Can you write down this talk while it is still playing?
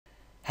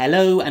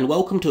Hello and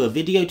welcome to a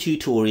video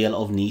tutorial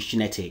of Niche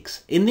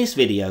Genetics. In this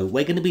video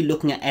we're going to be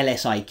looking at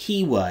LSI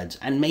keywords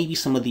and maybe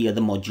some of the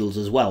other modules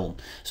as well.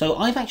 So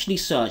I've actually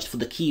searched for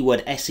the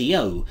keyword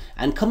SEO,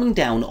 and coming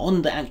down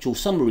on the actual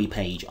summary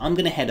page I'm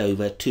going to head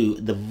over to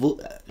the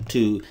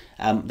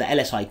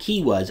LSI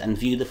keywords and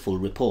view the full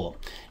report.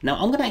 Now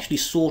I'm going to actually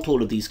sort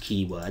all of these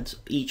keywords,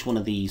 each one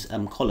of these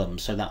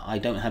columns, so that I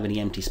don't have any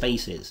empty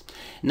spaces.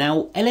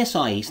 Now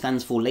LSI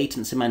stands for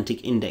latent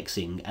semantic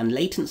indexing, and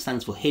latent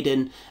stands for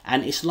hidden,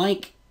 and it's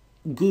like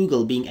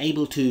Google being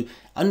able to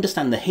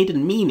understand the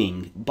hidden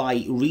meaning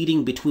by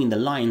reading between the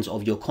lines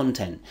of your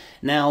content.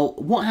 Now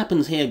what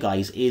happens here,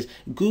 guys, is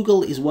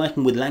Google is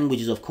working with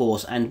languages, of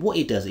course, and what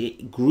it does,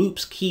 it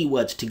groups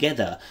keywords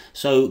together.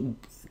 So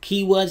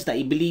keywords that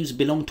it believes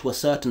belong to a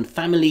certain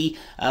family,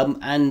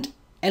 and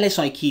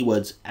LSI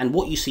keywords, and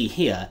what you see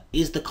here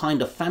is the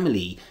kind of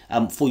family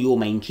for your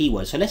main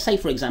keyword. So let's say,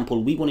 for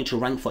example, we wanted to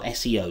rank for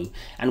SEO,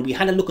 and we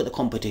had a look at the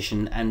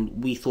competition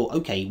and we thought,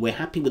 okay, we're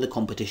happy with the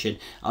competition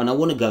and I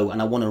want to go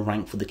and I want to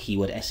rank for the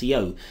keyword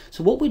SEO.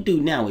 So what we'd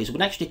do now is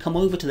we'd actually come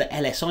over to the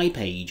LSI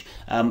page.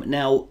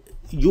 Now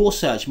your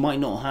search might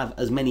not have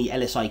as many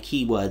LSI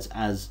keywords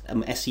as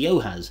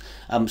SEO has.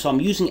 So I'm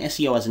using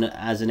SEO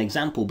as an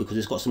example because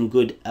it's got some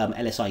good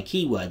LSI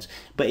keywords.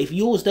 But if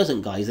yours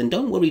doesn't, guys, then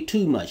don't worry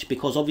too much,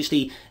 because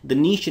obviously the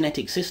Niche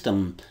Genetics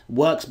system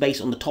works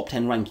based on the top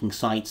 10 ranking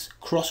sites,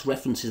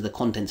 cross-references the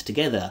contents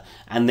together,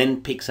 and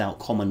then picks out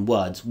common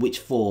words which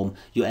form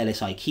your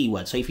LSI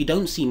keywords. So if you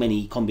don't see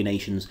many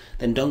combinations,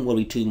 then don't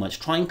worry too much.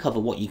 Try and cover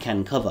what you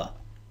can cover.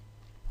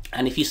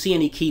 And if you see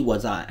any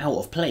keywords that are out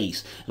of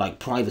place, like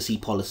privacy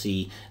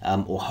policy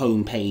or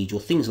home page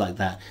or things like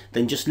that,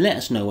 then just let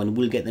us know and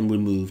we'll get them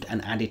removed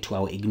and added to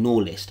our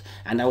ignore list.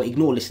 And our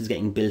ignore list is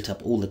getting built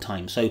up all the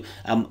time. So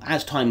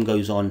as time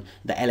goes on,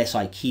 the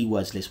LSI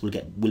keywords list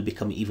will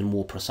become even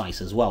more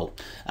precise as well.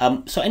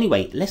 So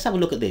anyway, let's have a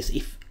look at this.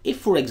 If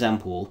for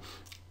example,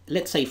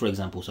 let's say, for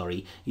example,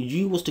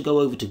 you was to go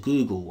over to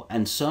Google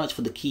and search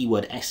for the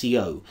keyword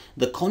SEO,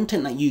 the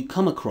content that you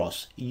come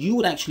across, you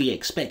would actually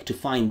expect to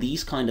find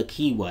these kind of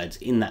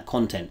keywords in that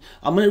content.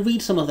 I'm going to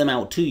read some of them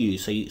out to you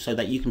so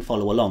that you can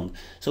follow along.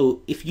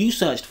 So if you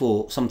searched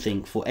for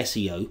something for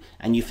SEO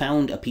and you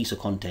found a piece of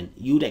content,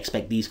 you would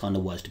expect these kind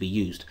of words to be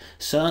used.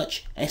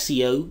 Search,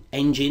 SEO,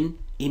 engine,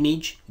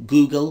 image,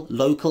 Google,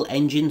 local,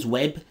 engines,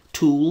 web,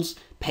 tools,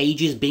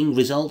 pages, Bing,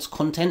 results,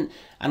 content,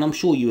 and I'm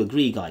sure you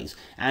agree, guys.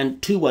 And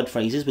two word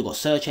phrases, we've got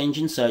search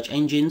engines, search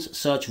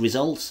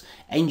results,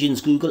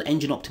 engines, Google,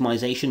 engine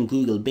optimization,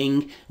 Google,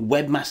 Bing,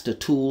 webmaster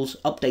tools,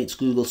 updates,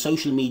 Google,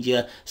 social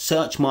media,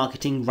 search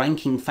marketing,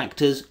 ranking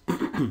factors.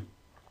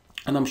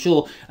 And I'm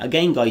sure,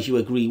 again, guys, you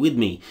agree with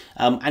me.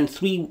 And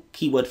three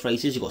keyword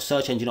phrases, you've got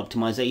search engine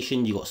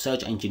optimization, you've got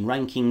search engine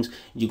rankings,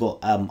 you've got,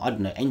 I don't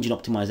know, engine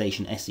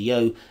optimization,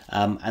 SEO.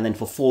 And then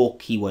for four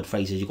keyword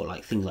phrases, you've got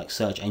like things like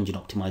search engine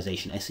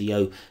optimization,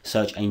 SEO,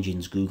 search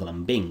engines, Google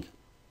and Bing.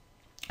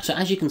 So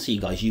as you can see,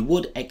 guys, you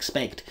would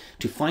expect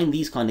to find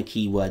these kind of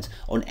keywords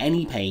on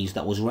any page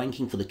that was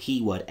ranking for the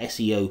keyword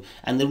SEO.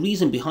 And the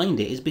reason behind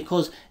it is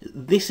because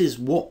this is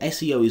what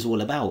SEO is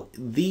all about.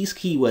 These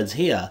keywords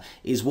here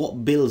is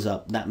what builds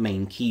up that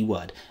main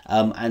keyword.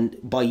 And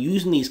by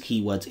using these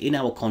keywords in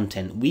our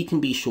content, we can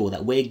be sure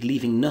that we're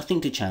leaving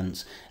nothing to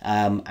chance,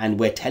 and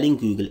we're telling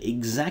Google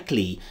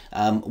exactly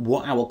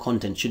what our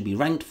content should be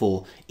ranked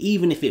for,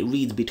 even if it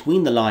reads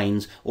between the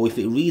lines or if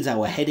it reads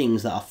our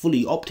headings that are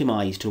fully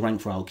optimized to rank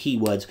for our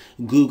keywords.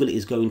 Google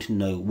is going to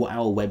know what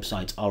our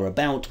websites are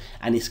about,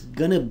 and it's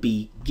gonna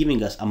be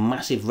giving us a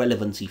massive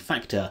relevancy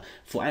factor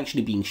for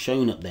actually being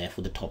shown up there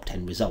for the top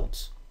 10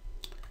 results.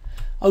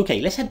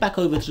 Okay, let's head back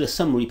over to the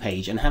summary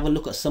page and have a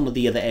look at some of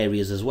the other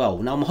areas as well.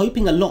 Now, I'm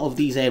hoping a lot of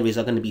these areas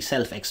are going to be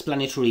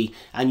self-explanatory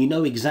and you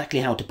know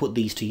exactly how to put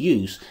these to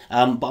use,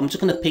 but I'm just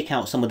going to pick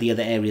out some of the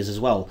other areas as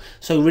well.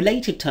 So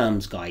related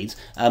terms, guys,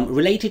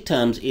 related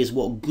terms is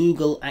what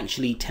Google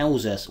actually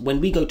tells us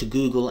when we go to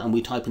Google and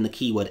we type in the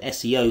keyword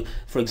SEO.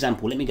 For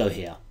example, let me go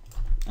here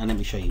and let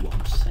me show you what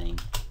I'm saying.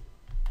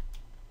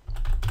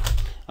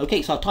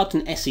 Okay, so I typed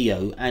in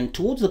SEO, and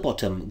towards the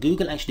bottom,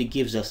 Google actually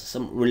gives us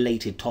some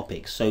related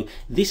topics. So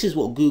this is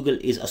what Google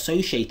is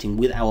associating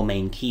with our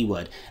main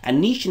keyword.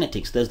 And Niche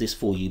Genetics does this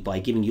for you by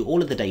giving you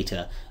all of the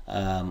data.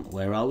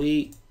 Where are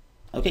we?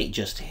 Okay,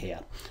 just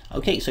here.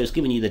 Okay, so it's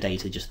giving you the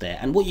data just there.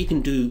 And what you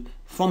can do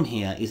from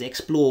here is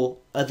explore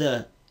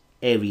other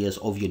areas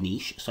of your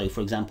niche. So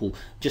for example,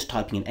 just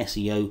typing in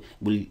SEO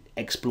will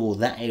explore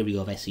that area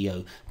of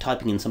SEO.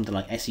 Typing in something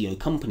like SEO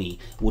company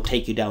will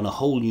take you down a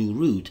whole new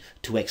route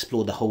to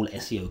explore the whole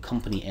SEO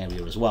company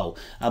area as well.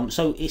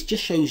 So it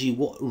just shows you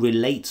what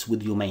relates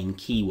with your main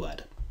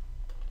keyword.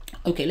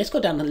 Okay, let's go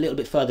down a little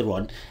bit further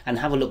on and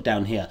have a look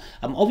down here.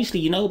 Obviously,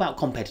 you know about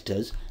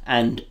competitors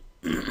and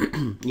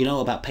you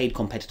know about paid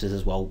competitors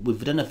as well.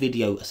 We've done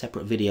a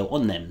separate video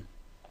on them.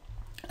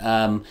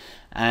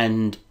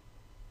 And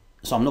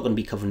so I'm not going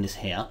to be covering this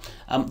here.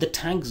 The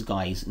tags,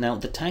 guys, now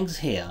the tags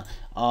here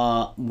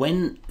are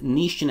when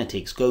Niche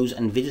Genetics goes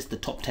and visits the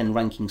top 10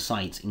 ranking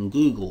sites in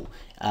Google,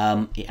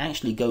 it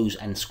actually goes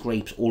and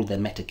scrapes all their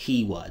meta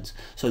keywords.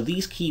 So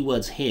these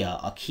keywords here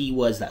are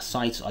keywords that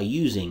sites are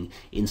using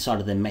inside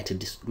of their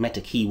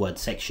meta keyword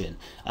section.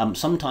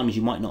 Sometimes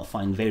you might not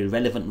find very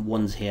relevant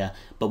ones here,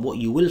 but what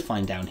you will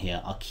find down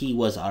here are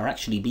keywords that are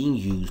actually being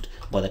used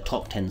by the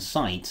top 10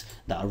 sites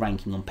that are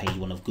ranking on page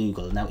 1 of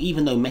Google. Now,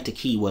 even though meta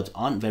keywords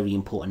aren't very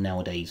important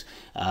nowadays,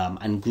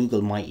 and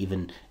Google might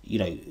even, you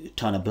know,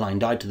 turn a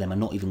blind eye to them and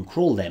not even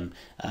crawl them,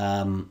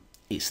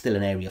 it's still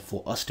an area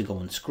for us to go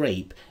and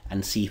scrape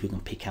and see if we can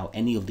pick out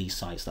any of these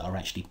sites that are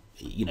actually,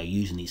 you know,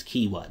 using these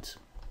keywords.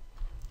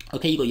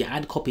 Okay, you got your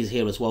ad copies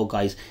here as well,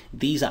 guys.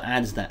 These are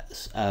ads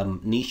that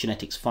Niche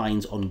Genetics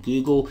finds on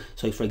Google.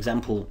 So for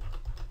example,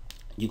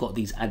 you got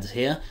these ads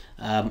here,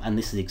 and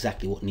this is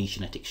exactly what Niche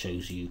Genetics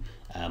shows you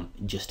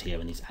just here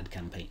in these ad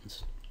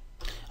campaigns.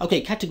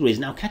 Okay, categories.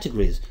 Now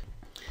categories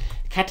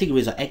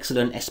are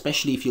excellent,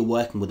 especially if you're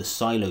working with a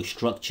silo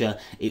structure.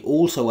 It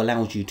also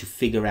allows you to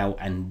figure out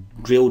and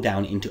drill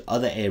down into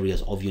other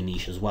areas of your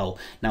niche as well.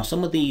 Now,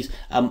 some of these,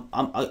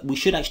 we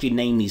should actually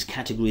name these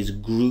categories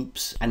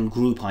groups and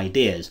group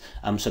ideas,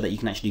 so that you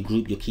can actually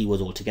group your keywords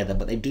all together,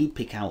 but they do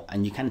pick out,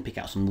 and you can pick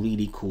out some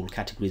really cool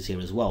categories here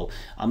as well.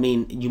 I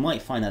mean, you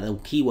might find that the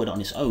keyword on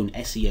its own,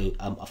 SEO,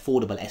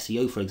 affordable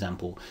SEO, for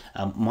example,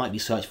 might be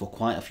searched for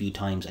quite a few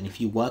times, and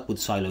if you work with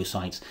silo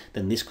sites,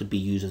 then this could be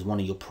used as one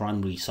of your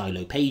primary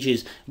silo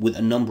pages with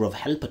a number of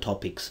helper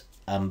topics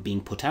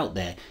being put out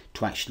there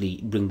to actually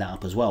bring that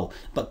up as well.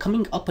 But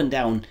coming up and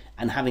down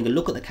and having a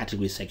look at the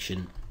categories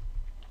section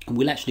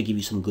will actually give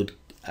you some good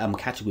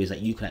categories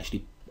that you can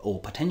actually or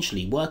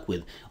potentially work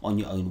with on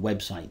your own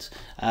websites.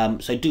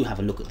 So do have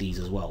a look at these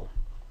as well.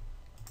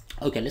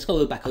 Okay, let's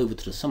go back over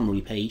to the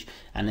summary page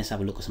and let's have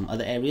a look at some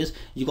other areas.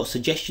 You've got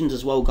suggestions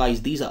as well,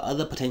 guys. These are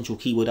other potential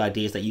keyword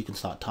ideas that you can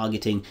start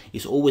targeting.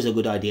 It's always a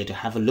good idea to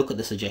have a look at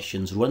the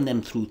suggestions, run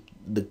them through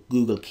the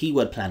Google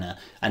Keyword Planner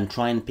and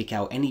try and pick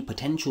out any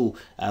potential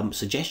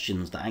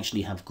suggestions that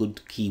actually have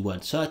good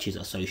keyword searches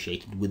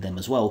associated with them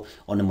as well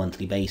on a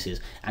monthly basis.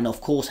 And of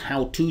course,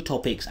 how-to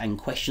topics and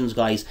questions,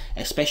 guys,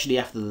 especially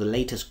after the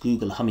latest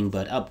Google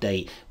Hummingbird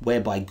update,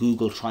 whereby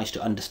Google tries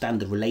to understand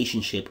the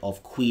relationship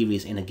of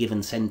queries in a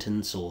given sentence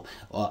or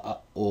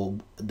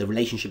the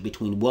relationship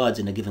between words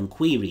in a given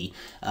query,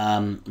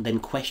 then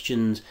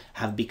questions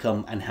have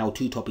become, and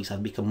how-to topics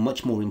have become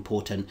much more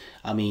important.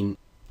 I mean,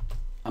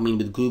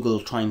 with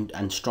Google trying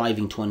and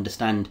striving to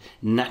understand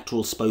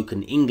natural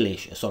spoken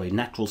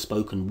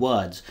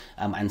words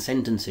and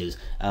sentences,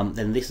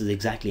 then this is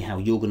exactly how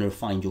you're going to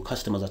find your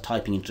customers are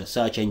typing into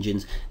search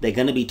engines. They're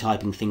going to be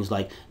typing things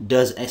like,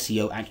 does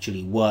SEO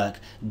actually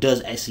work?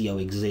 Does SEO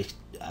exist?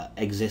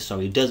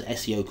 Does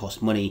SEO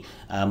cost money?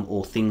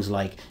 Or things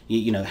like,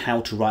 you know,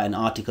 how to write an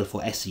article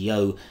for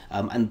SEO,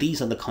 and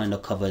these are the kind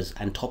of covers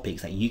and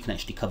topics that you can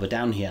actually cover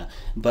down here.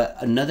 But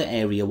another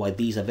area why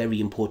these are very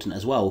important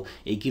as well,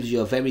 it gives you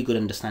a very good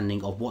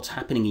understanding of what's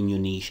happening in your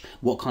niche,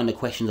 what kind of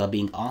questions are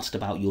being asked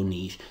about your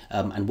niche,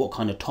 and what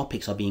kind of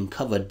topics are being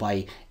covered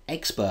by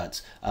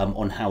experts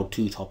on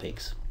how-to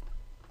topics.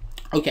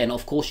 Okay, and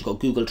of course you've got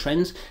Google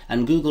Trends,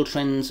 and Google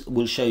Trends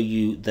will show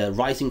you the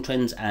rising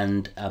trends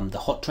and the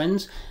hot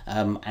trends,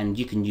 and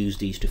you can use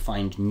these to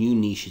find new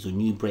niches or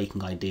new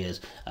breaking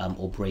ideas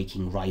or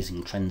breaking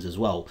rising trends as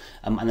well.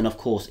 And then of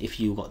course, if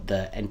you've got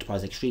the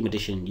Enterprise Extreme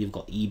Edition, you've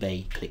got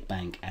eBay,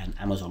 ClickBank and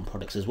Amazon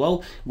products as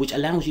well, which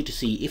allows you to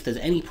see if there's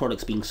any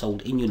products being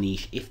sold in your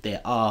niche, if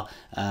there are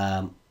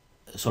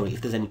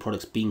if there's any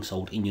products being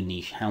sold in your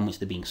niche, how much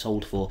they're being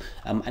sold for,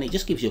 and it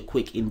just gives you a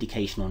quick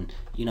indication on,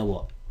 you know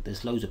what,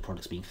 there's loads of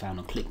products being found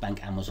on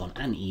ClickBank, Amazon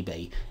and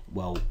eBay.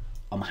 Well,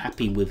 I'm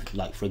happy with,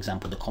 like, for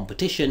example, the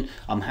competition.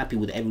 I'm happy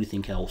with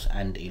everything else,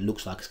 and it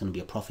looks like it's going to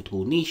be a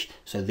profitable niche.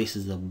 So this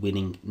is the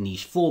winning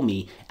niche for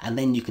me. And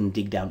then you can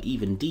dig down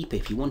even deeper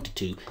if you wanted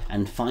to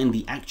and find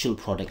the actual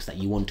products that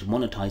you want to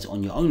monetize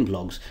on your own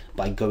blogs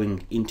by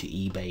going into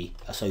eBay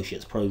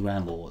Associates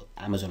program or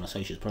Amazon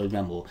Associates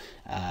program or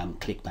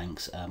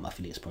ClickBank's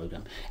affiliates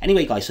program.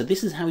 Anyway, guys, so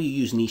this is how you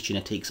use Niche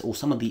Genetics or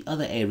some of the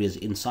other areas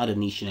inside of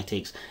Niche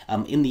Genetics.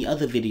 In the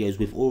other videos,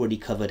 we've already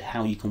covered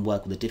how you can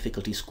work with the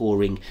difficulty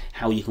scoring,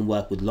 how you can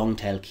work with long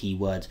tail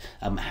keywords,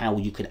 how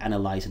you could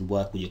analyze and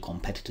work with your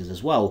competitors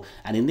as well.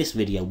 And in this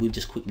video, we've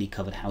just quickly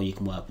covered how you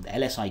can work with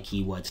LSI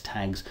keywords,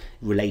 tags,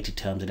 related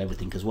terms and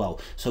everything as well.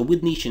 So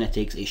with Niche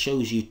Genetics, it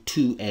shows you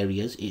two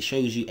areas. It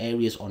shows you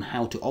areas on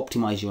how to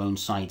optimize your own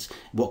sites,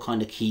 what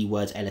kind of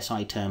keywords,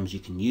 LSI terms you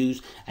can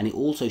use, and it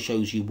also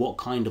shows you what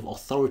kind of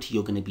authority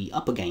you're going to be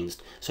up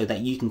against so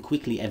that you can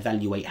quickly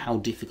evaluate how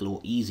difficult or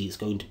easy it's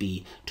going to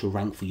be to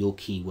rank for your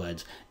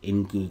keywords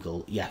in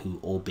Google, Yahoo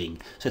or Bing.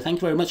 So thank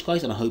you very much,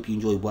 guys, and I hope you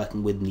enjoy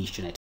working with Niche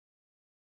Genetics.